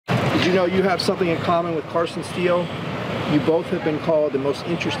you know you have something in common with Carson Steele? You both have been called the most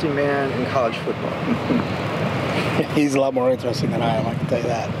interesting man in college football. He's a lot more interesting than I am, I can tell you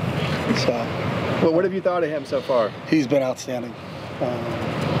that. So, well, what have you thought of him so far? He's been outstanding.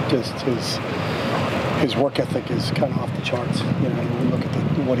 Just his work ethic is kind of off the charts. You know, when we look at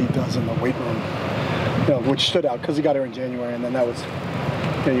what he does in the weight room, you know, which stood out because he got here in January, and then that was,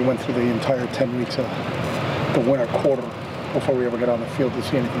 you know, you went through the entire 10 weeks of the winter quarter before we ever got on the field to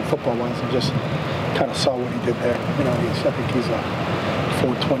see anything football-wise, and just kind of saw what he did there. You know, I think he's a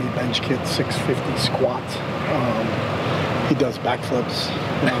 420 bench kid, 650 squats. He does backflips.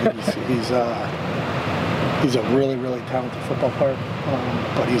 You know, he's a really, really talented football player.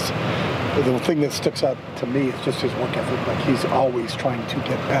 But the thing that sticks out to me is just his work ethic. Like, he's always trying to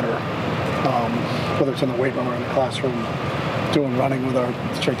get better, whether it's in the weight room or in the classroom, doing running with our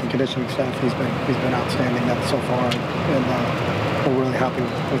strength and conditioning staff. He's been outstanding that so far, and we're really happy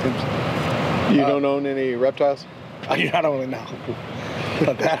with him. You don't own any reptiles? I don't really know.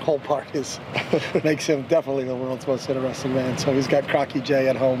 But that whole part makes him definitely the world's most interesting man. So he's got Crocky J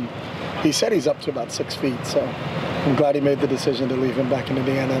at home. He said he's up to about 6 feet, so I'm glad he made the decision to leave him back in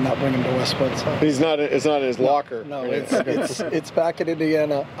Indiana and not bring him to Westwood. So. It's not in his locker. No, it's back in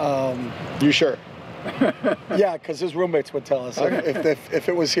Indiana. You sure? Yeah, because his roommates would tell us. If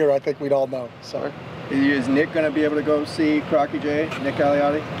it was here, I think we'd all know. So. Is Nick going to be able to go see Crocky J, Nick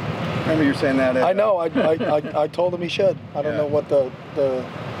Aliotti? Remember you were saying that? I know. I told him he should. I don't know what the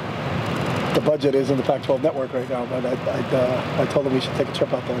budget is in the Pac-12 network right now, but I told him we should take a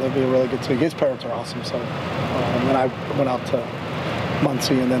trip out there. That'd be a really good thing. His parents are awesome. So, and I went out to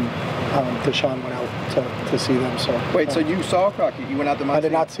Muncie, and then Deshaun went out to see them. So wait, so you saw Crocky? You went out to Muncie? I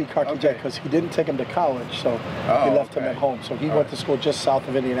did not see Crocky J because he didn't take him to college, so he left him at home. So he went to school just south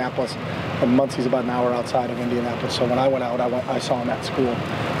of Indianapolis, and Muncie's about an hour outside of Indianapolis. So when I went out, I saw him at school.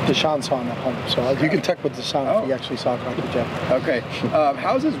 Deshaun saw him at home, so you can check with Deshaun if he actually saw Crocky J. Okay.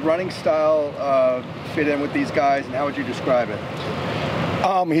 How's his running style fit in with these guys, and how would you describe it?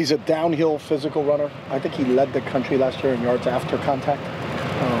 He's a downhill physical runner. I think he led the country last year in yards after contact.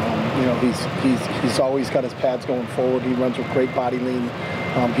 You know, he's always got his pads going forward. He runs with great body lean.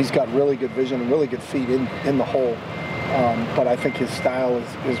 He's got really good vision and really good feet in the hole. But I think his style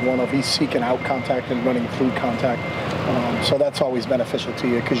is one of he's seeking out contact and running through contact. So that's always beneficial to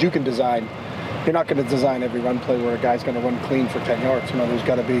you because you can design. You're not going to design every run play where a guy's going to run clean for 10 yards. You know, it's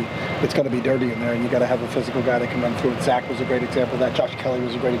got to be dirty in there, and you got to have a physical guy that can run through it. Zach was a great example of that. Josh Kelly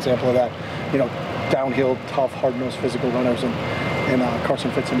was a great example of that. You know, downhill, tough, hard-nosed physical runners, and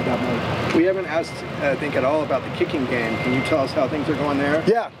Carson fits into that mold. We haven't asked, I think, at all about the kicking game. Can you tell us how things are going there?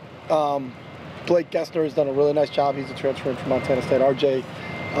 Yeah. Blake Gessner has done a really nice job. He's a transfer in from Montana State. RJ,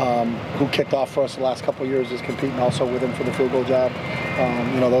 who kicked off for us the last couple of years, is competing also with him for the field goal job.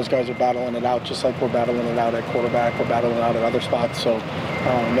 You know, those guys are battling it out just like we're battling it out at quarterback. We're battling it out at other spots. So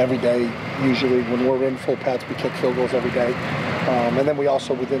every day, usually when we're in full pads, we kick field goals every day. And then we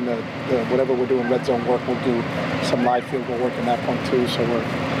also, within the whatever we're doing red zone work, we'll do some live field goal work in that point too. So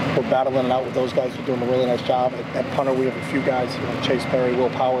we're battling it out with those guys who are doing a really nice job. At punter, we have a few guys, you know, Chase Perry, Will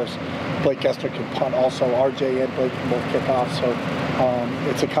Powers, Blake Gessner can punt also. RJ and Blake can both kick off. So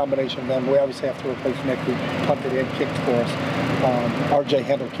it's a combination of them. We obviously have to replace Nick, who punted and kicked for us. RJ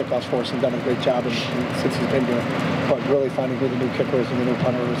handled kickoffs for us and done a great job since he's been here. But really finding who the new kicker is and the new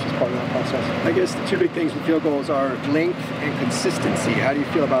punter is just part of that process. I guess the two big things with field goals are length and consistency. How do you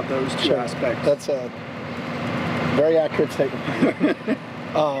feel about those two aspects? That's a very accurate statement.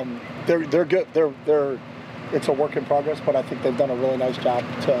 They're good. It's a work in progress, but I think they've done a really nice job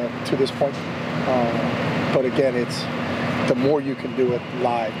to this point. But again, it's the more you can do it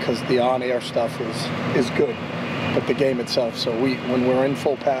live, because the on-air stuff is good, but the game itself. So when we're in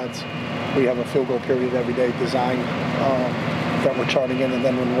full pads, we have a field goal period every day designed that we're charting in, and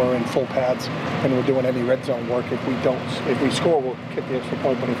then when we're in full pads and we're doing any red zone work, if we score, we'll kick the extra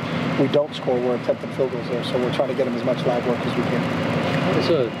point, but if we don't score, we're attempting field goals there. So we're trying to get them as much live work as we can. How's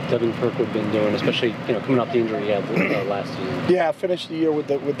Devin Kirkwood been doing, especially coming off the injury he had last season? Yeah, finished the year with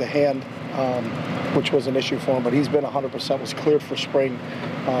the hand, which was an issue for him, but he's been 100%, was cleared for spring.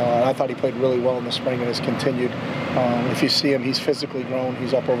 And I thought he played really well in the spring and has continued. If you see him, he's physically grown.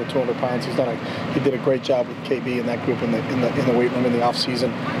 He's up over 200 pounds. He did a great job with KB and that group in the weight room in the off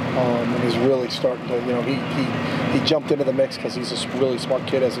season, and he's really starting to. He jumped into the mix because he's a really smart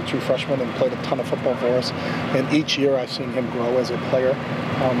kid as a true freshman and played a ton of football for us. And each year I've seen him grow as a player.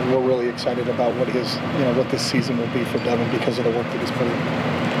 We're really excited about what this season will be for Devin because of the work that he's put in.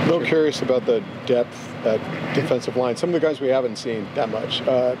 A little curious about the depth at defensive line. Some of the guys we haven't seen that much.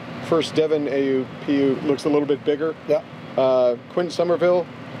 First, Devin AUPU looks a little bit bigger. Yeah. Quentin Somerville,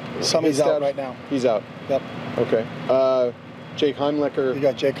 Summy's out right now. He's out. Yep. Okay. Jake Heimlicher. You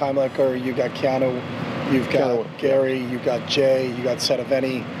got Jake Heimlicher. You got Keanu. You've got Gary. You got Jay. You got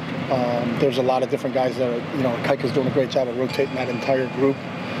Sedeveni. There's a lot of different guys that are, Kaika's doing a great job of rotating that entire group.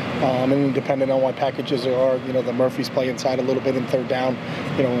 And depending on what packages there are, the Murphys play inside a little bit in third down.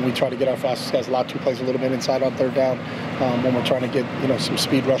 When we try to get our fastest guys, Latu plays a little bit inside on third down. When we're trying to get, some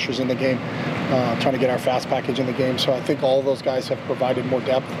speed rushers in the game, trying to get our fast package in the game. So I think all of those guys have provided more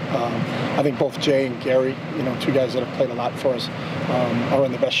depth. I think both Jay and Gary, two guys that have played a lot for us, are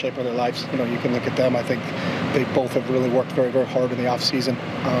in the best shape of their lives. You can look at them. I think they both have really worked very, very hard in the offseason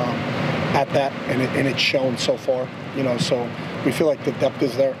at that, and it's shown so far. So we feel like the depth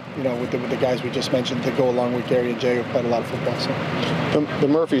is there, with the guys we just mentioned to go along with Gary and Jay, who played a lot of football. So The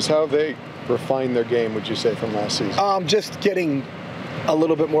Murphys, how have they refined their game, would you say, from last season? Just getting a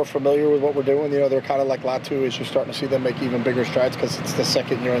little bit more familiar with what we're doing. They're kind of like Latu, as you're starting to see them make even bigger strides, because it's the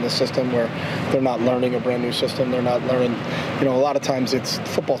second year in the system where they're not learning a brand new system. They're not learning, a lot of times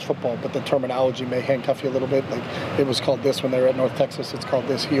football's football, but the terminology may handcuff you a little bit. Like, it was called this when they were at North Texas, it's called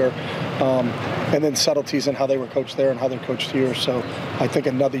this here. And then subtleties in how they were coached there and how they're coached here. So I think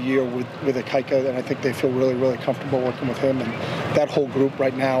another year with Kaika, and I think they feel really, really comfortable working with him. And that whole group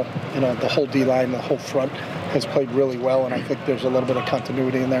right now, the whole D-line, the whole front, has played really well, and I think there's a little bit of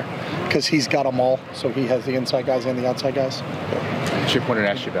continuity in there because he's got them all, so he has the inside guys and the outside guys. Chip, wanted to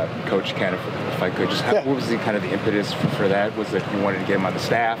ask you about Coach Ken, if I could. Just what was the kind of the impetus for that? Was that you wanted to get him on the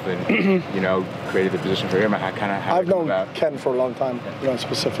staff and created the position for him? How I've known Ken for a long time.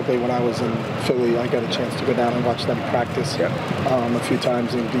 Specifically when I was in Philly, I got a chance to go down and watch them practice a few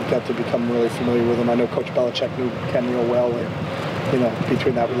times, and got to become really familiar with him. I know Coach Belichick knew Ken real well, and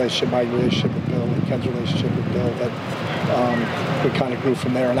between that relationship, my relationship with Bill and Ken's relationship with Bill, that we kind of grew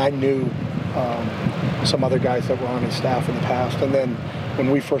from there. And I knew some other guys that were on his staff in the past. And then when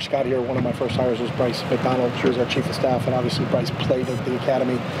we first got here, one of my first hires was Bryce McDonald. He was our chief of staff, and obviously Bryce played at the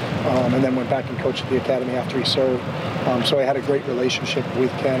academy, and then went back and coached at the academy after he served. So I had a great relationship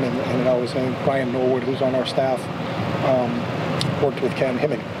with Ken, and I was in Brian Norwood, who's on our staff, worked with Ken.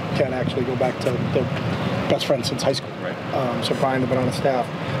 Him and Ken actually go back to their best friends since high school. Right. So Brian had been on the staff.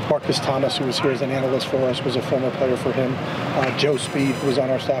 Marcus Thomas, who was here as an analyst for us, was a former player for him. Joe Speed, who was on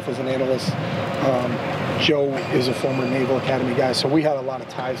our staff as an analyst. Joe is a former Naval Academy guy. So we had a lot of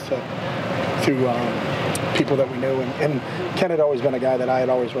ties through people that we knew. And Ken had always been a guy that I had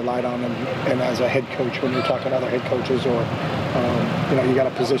always relied on. And as a head coach, when you're talking to other head coaches, or you got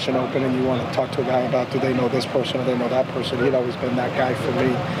a position open and you want to talk to a guy about, do they know this person or they know that person? He'd always been that guy for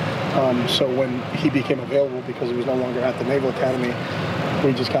me. So when he became available, because he was no longer at the Naval Academy,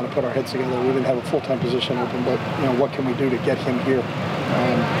 we just kind of put our heads together. We didn't have a full-time position open, but what can we do to get him here?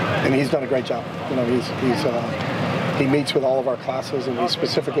 And he's done a great job. He meets with all of our classes, and he's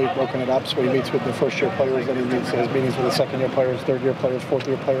specifically broken it up. So he meets with the first-year players, then he has meetings with the second-year players, third-year players,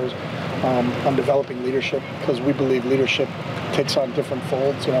 fourth-year players, on developing leadership, because we believe leadership takes on different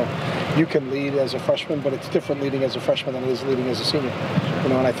folds. You can lead as a freshman, but it's different leading as a freshman than it is leading as a senior.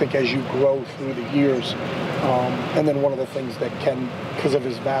 And I think as you grow through the years, and then one of the things that Ken, because of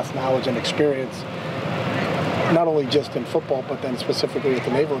his vast knowledge and experience, not only just in football, but then specifically at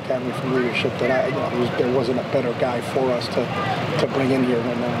the Naval Academy for leadership, that there wasn't a better guy for us to bring in here.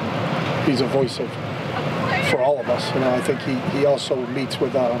 And he's a voice for all of us. I think he also meets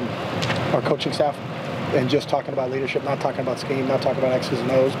with our coaching staff, and just talking about leadership, not talking about scheme, not talking about X's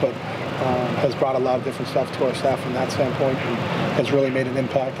and O's, but has brought a lot of different stuff to our staff from that standpoint, and has really made an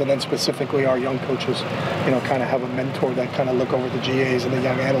impact. And then specifically our young coaches, kind of have a mentor that kind of look over the GAs and the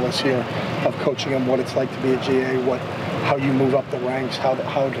young analysts here, of coaching them what it's like to be a GA, how you move up the ranks, how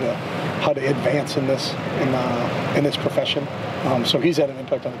to advance in this profession. So he's had an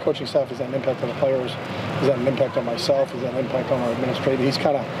impact on the coaching staff, he's had an impact on the players, he's had an impact on myself, he's had an impact on our administrator. He's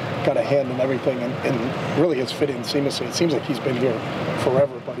kind of got a hand in everything, and really has fit in seamlessly. It seems like he's been here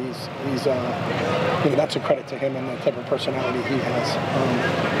forever, but he's that's a credit to him and the type of personality he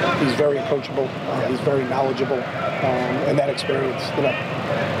has. He's very approachable, he's very knowledgeable, and that experience, he's been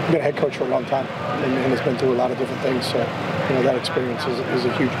a head coach for a long time, and has been through a lot of different things, so that experience is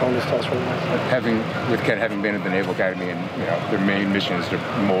a huge bonus to us right now. With Ken having been at the Naval Academy, and their main mission is to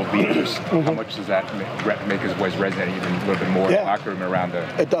mold leaders, how much does that make his voice resonate even a little bit more in the locker room around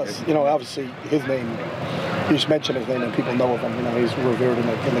the... It does. Obviously his name, you just mention his name and people know of him. He's revered in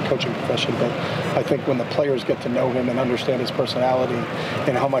the coaching profession, but I think when the players get to know him and understand his personality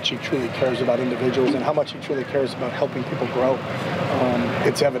and how much he truly cares about individuals and how much he truly cares about helping people grow,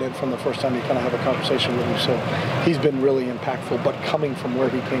 it's evident from the first time you kind of have a conversation with him. So he's been really impactful, but coming from where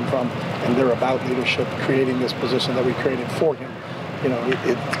he came from, and they're about leadership, creating this position that we created for him,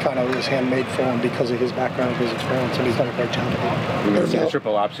 it's kind of was handmade for him because of his background, his experience, and he's done a great job. We're going to see the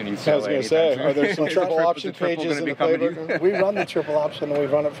triple option UCLA. I was going to say, are there some triple option pages in the playbook? We run the triple option, and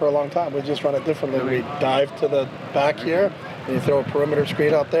we've run it for a long time. We just run it differently. We dive to the back here, and you throw a perimeter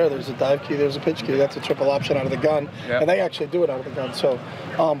screen out there. There's a dive key, there's a pitch key. That's a triple option out of the gun, and they actually do it out of the gun. So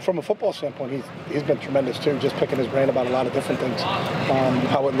from a football standpoint, he's been tremendous too, just picking his brain about a lot of different things,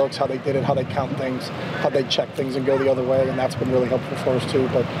 how it looks, how they did it, how they count things, how they check things and go the other way, and that's been really helpful for us too.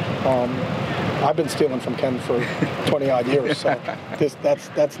 But I've been stealing from Ken for 20-odd years, so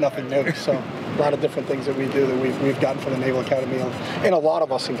that's nothing new. So a lot of different things that we do that we've gotten from the Naval Academy, and a lot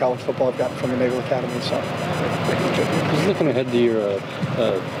of us in college football have gotten from the Naval Academy. So just looking ahead to your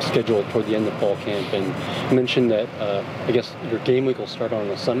schedule toward the end of fall camp, and you mentioned that I guess your game week will start on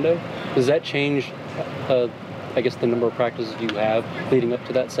a Sunday. Does that change, I guess, the number of practices you have leading up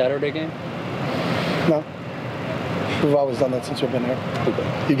to that Saturday game? No. We've always done that since we've been here.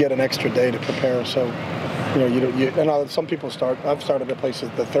 Okay. You get an extra day to prepare, so and some people start. I've started at places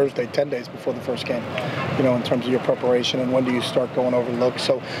the Thursday, 10 days before the first game. In terms of your preparation and when do you start going over looks.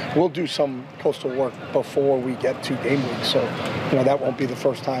 So we'll do some coastal work before we get to game week. So that won't be the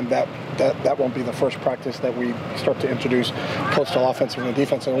first time that won't be the first practice that we start to introduce coastal offensive and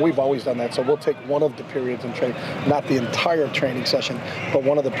defense. And we've always done that. So we'll take one of the periods in training, not the entire training session, but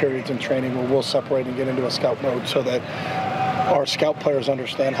one of the periods in training where we'll separate and get into a scout mode so that our scout players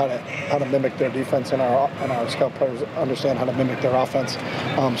understand how to mimic their defense, and our scout players understand how to mimic their offense.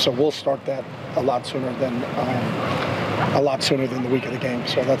 So we'll start that a lot sooner than the week of the game.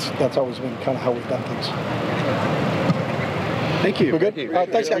 So that's always been kind of how we've done things. Thank you. We're good. Thank you.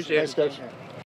 Thanks, guys. Appreciate it. Thanks, guys.